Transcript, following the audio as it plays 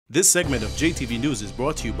This segment of JTV News is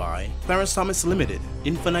brought to you by Clarence Thomas Limited,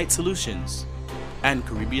 Infinite Solutions, and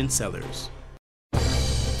Caribbean Sellers.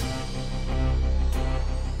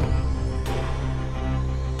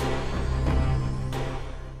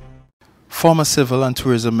 Former Civil and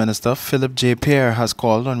Tourism Minister Philip J. Pierre has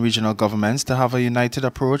called on regional governments to have a united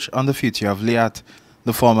approach on the future of Liat.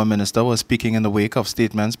 The former minister was speaking in the wake of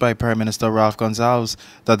statements by Prime Minister Ralph Gonsalves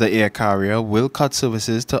that the air carrier will cut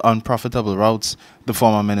services to unprofitable routes. The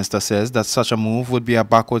former minister says that such a move would be a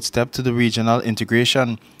backward step to the regional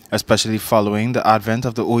integration, especially following the advent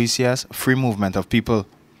of the OECS free movement of people.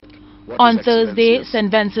 On Thursday,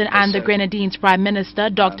 St. Vincent and the Grenadines Prime Minister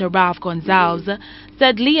Dr. Ralph Gonsalves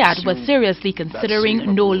said Liat was seriously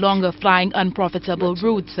considering no longer flying unprofitable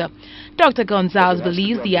routes. Dr. Gonsalves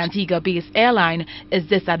believes the Antigua-based airline is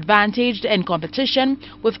disadvantaged in competition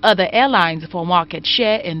with other airlines for market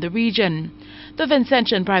share in the region. The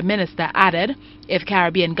Vincentian Prime Minister added, if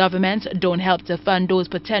Caribbean governments don't help to fund those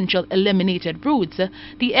potential eliminated routes,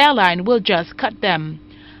 the airline will just cut them.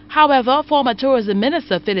 However, former Tourism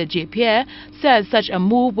Minister Philip J. Pierre says such a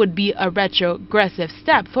move would be a retrogressive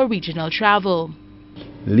step for regional travel.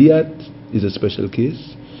 Liat is a special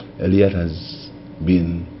case. Liat has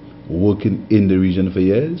been working in the region for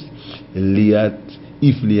years.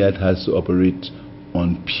 If Liat has to operate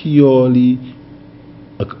on purely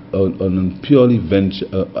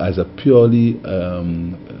venture, as a purely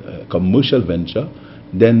commercial venture,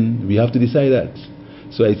 then we have to decide that.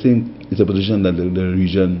 So I think it's a position that the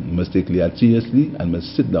region must take Liat seriously and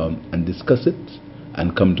must sit down and discuss it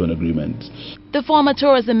and come to an agreement. The former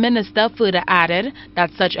tourism minister further added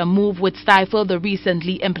that such a move would stifle the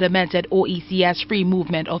recently implemented OECS free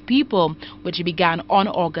movement of people, which began on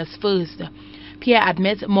August 1st. Pierre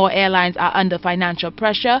admits more airlines are under financial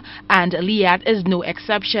pressure and Liat is no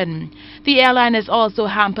exception. The airline is also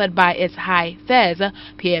hampered by its high fares,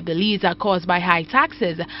 Pierre believes are caused by high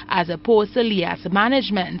taxes as opposed to Liat's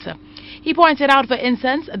management. He pointed out, for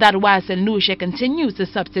instance, that while St. Lucia continues to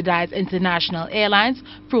subsidize international airlines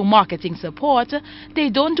through marketing support, they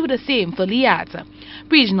don't do the same for Liat.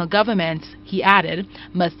 Regional governments, he added,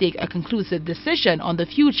 must take a conclusive decision on the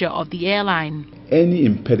future of the airline. Any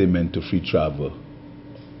impediment to free travel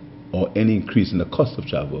or any increase in the cost of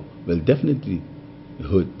travel will definitely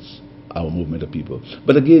hurt our movement of people.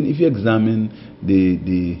 But again, if you examine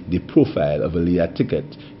the profile of a Liat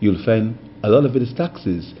ticket, you'll find a lot of it is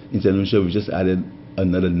taxes. In St. Lucia, we just added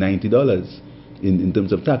another $90 in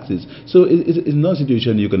terms of taxes. So it's not a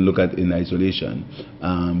situation you can look at in isolation.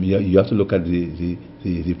 You have to look at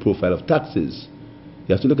the profile of taxes.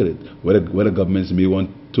 You have to look at it, whether governments may want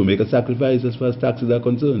to make a sacrifice as far as taxes are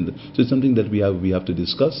concerned. So it's something that we have to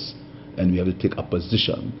discuss, and we have to take a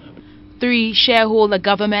position. 3 shareholder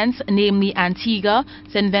governments, namely Antigua,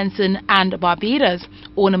 St. Vincent and Barbados,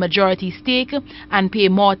 own a majority stake and pay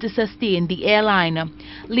more to sustain the airline.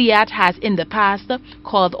 Liat has in the past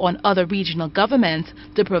called on other regional governments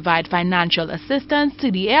to provide financial assistance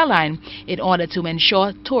to the airline in order to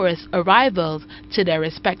ensure tourist arrivals to their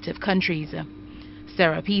respective countries.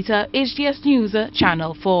 Sarah Peter, HDS News,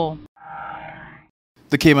 Channel 4.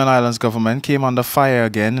 The Cayman Islands government came under fire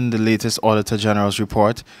again in the latest Auditor General's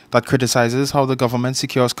report that criticizes how the government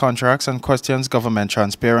secures contracts and questions government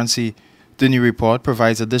transparency. The new report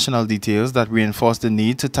provides additional details that reinforce the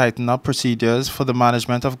need to tighten up procedures for the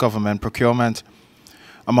management of government procurement.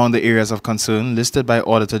 Among the areas of concern listed by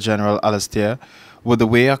Auditor General Alastair were the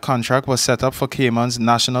way a contract was set up for Cayman's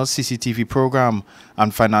national CCTV program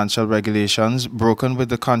and financial regulations broken with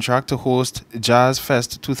the contract to host Jazz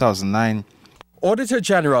Fest 2009. Auditor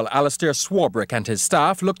General Alastair Swarbrick and his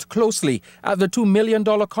staff looked closely at the $2 million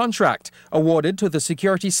contract awarded to the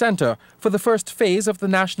Security Center for the first phase of the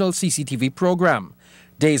national CCTV program.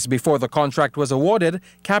 Days before the contract was awarded,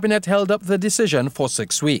 Cabinet held up the decision for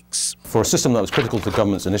 6 weeks. For a system that was critical to the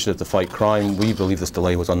government's initiative to fight crime, we believe this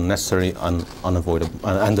delay was unnecessary and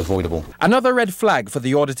avoidable. Another red flag for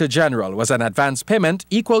the Auditor General was an advance payment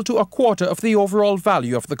equal to a quarter of the overall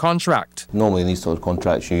value of the contract. Normally in these sort of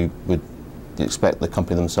contracts you would expect the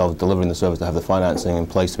company themselves delivering the service to have the financing in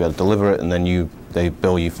place to be able to deliver it, and then they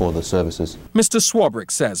bill you for the services. Mr.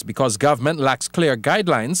 Swarbrick says because government lacks clear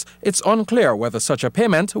guidelines, it's unclear whether such a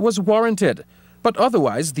payment was warranted. But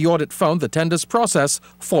otherwise, the audit found the tenders process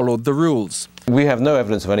followed the rules. We have no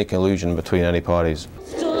evidence of any collusion between any parties.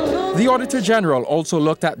 The Auditor General also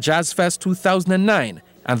looked at Jazz Fest 2009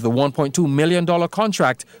 and the $1.2 million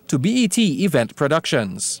contract to BET Event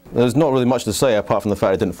Productions. There's not really much to say apart from the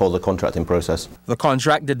fact it didn't follow the contracting process. The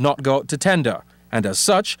contract did not go out to tender, and as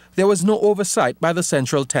such, there was no oversight by the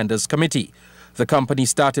Central Tenders Committee. The company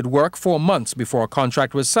started work 4 months before a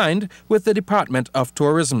contract was signed with the Department of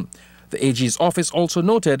Tourism. The AG's office also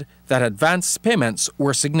noted that advance payments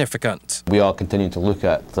were significant. We are continuing to look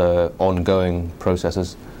at the ongoing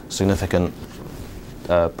processes, significant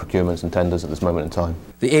procurements and tenders at this moment in time.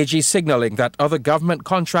 The AG signalling that other government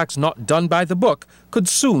contracts not done by the book could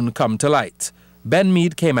soon come to light. Ben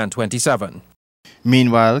Mead, Cayman 27.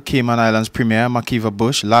 Meanwhile, Cayman Islands Premier Makiva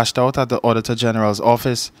Bush lashed out at the Auditor General's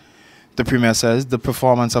office. The Premier says the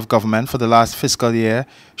performance of government for the last fiscal year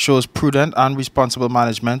shows prudent and responsible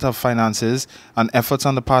management of finances, and efforts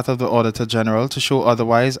on the part of the Auditor General to show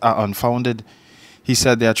otherwise are unfounded. He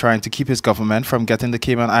said they are trying to keep his government from getting the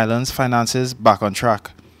Cayman Islands' finances back on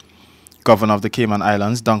track. Governor of the Cayman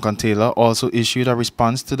Islands, Duncan Taylor, also issued a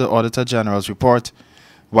response to the Auditor General's report.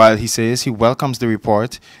 While he says he welcomes the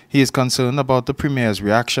report, he is concerned about the Premier's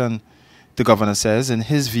reaction. The Governor says, in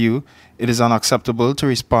his view, it is unacceptable to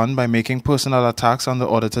respond by making personal attacks on the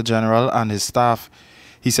Auditor General and his staff.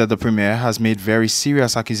 He said the Premier has made very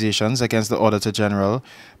serious accusations against the Auditor General,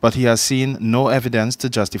 but he has seen no evidence to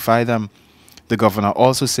justify them. The Governor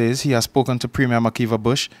also says he has spoken to Premier Makiva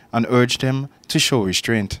Bush and urged him to show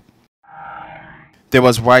restraint. There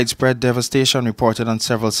was widespread devastation reported on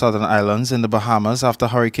several southern islands in the Bahamas after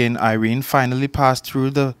Hurricane Irene finally passed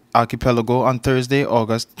through the archipelago on Thursday,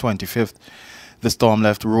 August 25th. The storm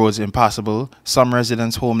left roads impassable, some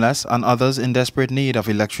residents homeless, and others in desperate need of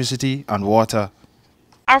electricity and water.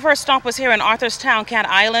 Our first stop was here in Arthurstown, Cat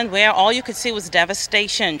Island, where all you could see was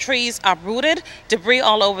devastation. Trees uprooted, debris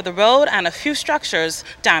all over the road, and a few structures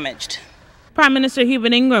damaged. Prime Minister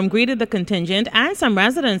Hubert Ingraham greeted the contingent and some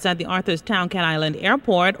residents at the Arthurstown Cat Island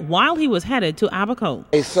Airport while he was headed to Abaco.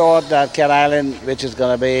 I thought that Cat Island, which is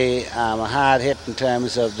going to be a hard hit in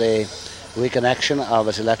terms of the reconnection of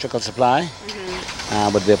its electrical supply,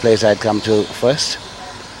 would be a place I'd come to first.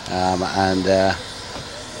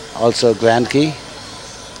 Also Grand Key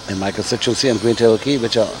in my constituency, and Greentail Key,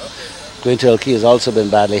 Greentail Key has also been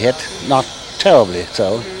badly hit, not terribly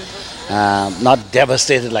so. Not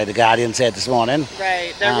devastated like the Guardian said this morning.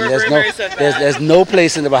 Right, there were rumors of that. There's no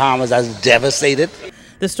place in the Bahamas that's devastated.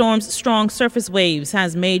 The storm's strong surface waves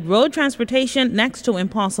has made road transportation next to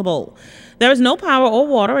impossible. There is no power or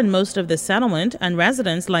water in most of the settlement, and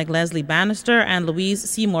residents like Leslie Bannister and Louise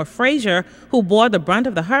Seymour Frazier, who bore the brunt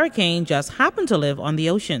of the hurricane, just happen to live on the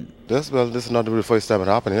ocean. This is not the first time it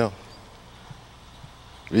happened here.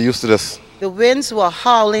 We're used to this. The winds were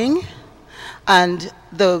howling, and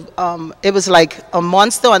it was like a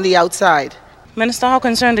monster on the outside. Minister, how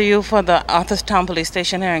concerned are you for the Arthurstown Police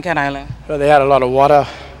Station here in Cat Island? Well, they had a lot of water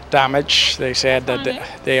damage. They said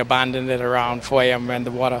that they abandoned it around 4 a.m. when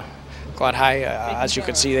the water got high. As you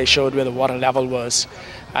could see, they showed where the water level was.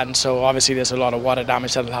 And so obviously there's a lot of water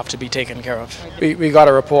damage that will have to be taken care of. We got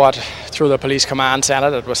a report through the police command centre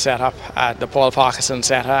that was set up at the Paul Parkinson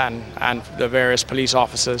Centre, and the various police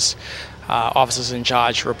officers in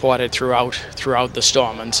charge reported throughout the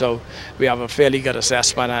storm, and so we have a fairly good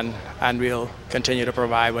assessment, and we'll continue to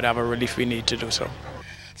provide whatever relief we need to do so.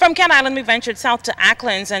 From Cat Island, we ventured south to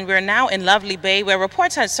Acklands, and we're now in Lovely Bay, where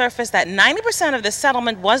reports had surfaced that 90% of the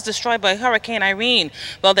settlement was destroyed by Hurricane Irene.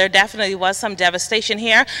 Well, there definitely was some devastation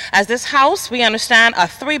here, as this house, we understand, a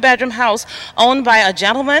 3-bedroom house owned by a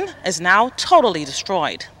gentleman, is now totally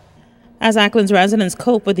destroyed. As Acklands residents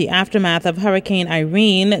cope with the aftermath of Hurricane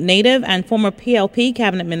Irene, native and former PLP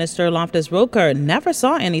Cabinet Minister Loftus Roker never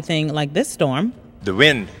saw anything like this storm. The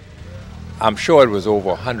wind, I'm sure it was over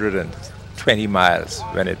 120 miles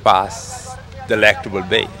when it passed Delectable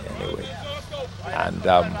Bay, anyway. And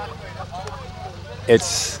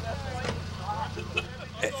it's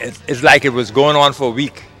like it was going on for a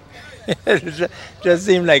week. It just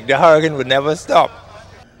seemed like the hurricane would never stop.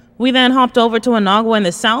 We then hopped over to Onagua in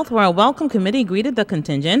the south, where a welcome committee greeted the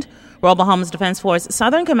contingent. Royal Bahamas Defense Force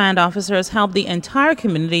Southern Command officers helped the entire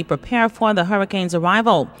community prepare for the hurricane's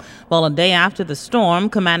arrival. Well, a day after the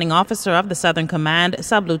storm, commanding officer of the Southern Command,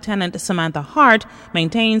 Sub-Lieutenant Samantha Hart,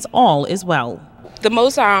 maintains all is well. The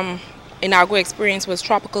most Onagua experience was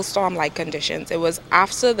tropical storm-like conditions. It was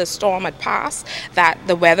after the storm had passed that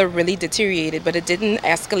the weather really deteriorated, but it didn't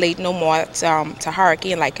escalate no more to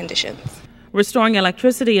hurricane-like conditions. Restoring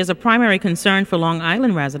electricity is a primary concern for Long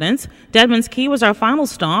Island residents. Deadman's Key was our final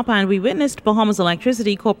stop, and we witnessed Bahamas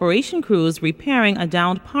Electricity Corporation crews repairing a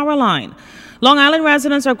downed power line. Long Island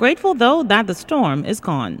residents are grateful, though, that the storm is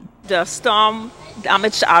gone. The storm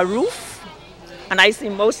damaged our roof, and I see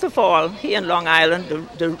most of all here in Long Island,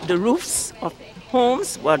 the roofs of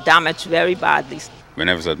homes were damaged very badly. when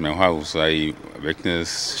I was at my house, I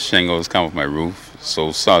witnessed shingles come off my roof,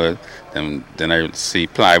 so solid. Then I see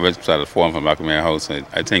plywood started falling from the back of my house.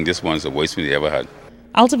 I think this one's the worst we ever had.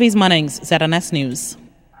 Altaviz Munnings, ZNS News.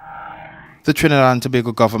 The Trinidad and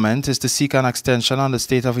Tobago government is to seek an extension on the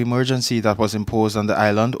state of emergency that was imposed on the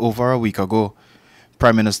island over a week ago.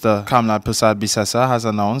 Prime Minister Kamlad Prasad Bisesa has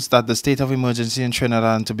announced that the state of emergency in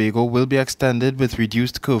Trinidad and Tobago will be extended with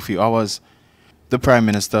reduced curfew hours. The Prime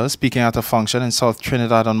Minister, speaking at a function in South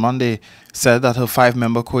Trinidad on Monday, said that her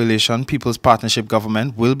 5-member coalition People's Partnership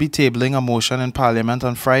government will be tabling a motion in Parliament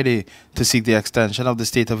on Friday to seek the extension of the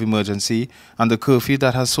state of emergency and the curfew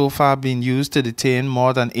that has so far been used to detain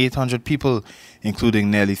more than 800 people,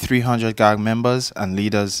 including nearly 300 gang members and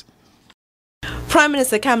leaders. Prime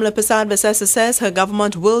Minister Kamlad Prasad Bisesa says her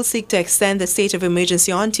government will seek to extend the state of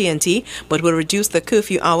emergency on TNT, but will reduce the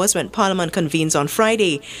curfew hours when Parliament convenes on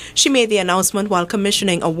Friday. She made the announcement while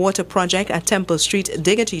commissioning a water project at Temple Street,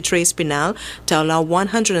 Dignity Trace, Pinal, to allow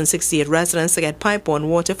 168 residents to get pipe-borne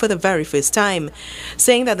water for the very first time.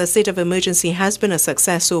 Saying that the state of emergency has been a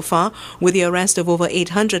success so far, with the arrest of over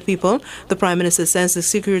 800 people, the Prime Minister says the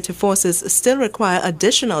security forces still require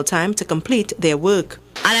additional time to complete their work.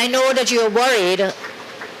 And I know that you're worried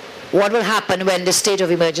what will happen when the state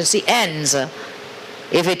of emergency ends.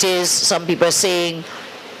 If it is, some people are saying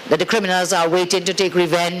that the criminals are waiting to take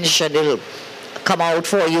revenge and they'll come out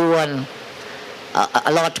for you and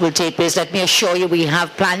a lot will take place. Let me assure you we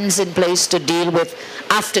have plans in place to deal with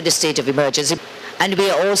after the state of emergency. And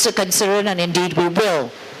we are also considering, and indeed we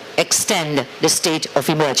will, extend the state of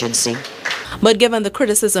emergency. But given the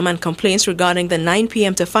criticism and complaints regarding the 9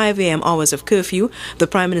 p.m. to 5 a.m. hours of curfew, the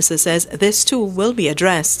Prime Minister says this too will be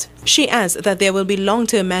addressed. She adds that there will be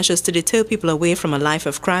long-term measures to deter people away from a life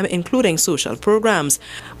of crime, including social programs.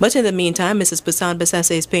 But in the meantime, Mrs. Prasad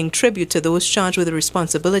Bisesa is paying tribute to those charged with the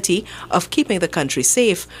responsibility of keeping the country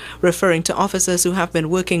safe. Referring to officers who have been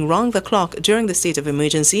working round the clock during the state of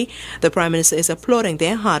emergency, the Prime Minister is applauding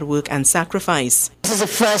their hard work and sacrifice. This is the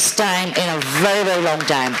first time in a very, very long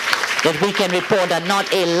time that we can report that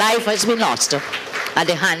not a life has been lost at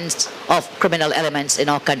the hands of criminal elements in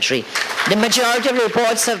our country. The majority of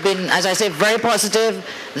reports have been, as I say, very positive.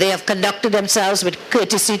 They have conducted themselves with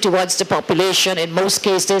courtesy towards the population in most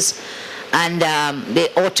cases, and they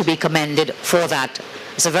ought to be commended for that.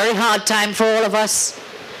 It's a very hard time for all of us,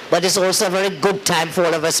 but it's also a very good time for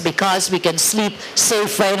all of us because we can sleep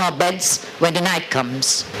safer in our beds when the night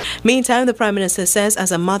comes. Meantime, the Prime Minister says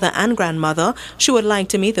as a mother and grandmother, she would like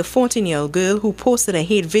to meet the 14-year-old girl who posted a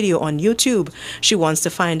hate video on YouTube. She wants to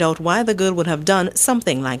find out why the girl would have done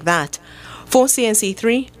something like that. For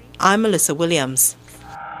CNC3, I'm Melissa Williams.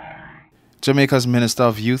 Jamaica's Minister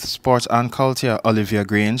of Youth, Sports and Culture, Olivia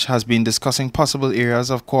Grange, has been discussing possible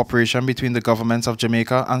areas of cooperation between the governments of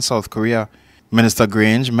Jamaica and South Korea. Minister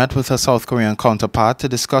Grange met with her South Korean counterpart to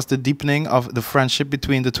discuss the deepening of the friendship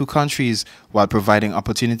between the two countries while providing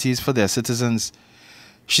opportunities for their citizens.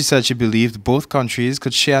 She said she believed both countries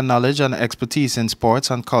could share knowledge and expertise in sports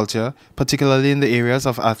and culture, particularly in the areas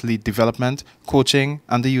of athlete development, coaching,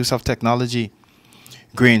 and the use of technology.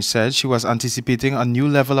 Grange said she was anticipating a new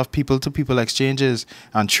level of people-to-people exchanges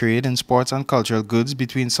and trade in sports and cultural goods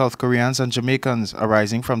between South Koreans and Jamaicans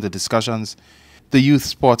arising from the discussions. The Youth,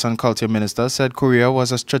 Sports and Culture Minister said Korea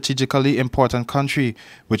was a strategically important country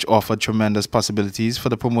which offered tremendous possibilities for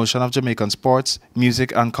the promotion of Jamaican sports,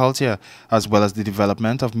 music and culture, as well as the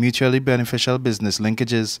development of mutually beneficial business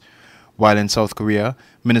linkages. While in South Korea,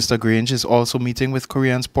 Minister Grange is also meeting with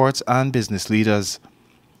Korean sports and business leaders.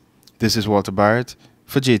 This is Walter Barrett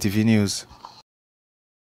for JTV News.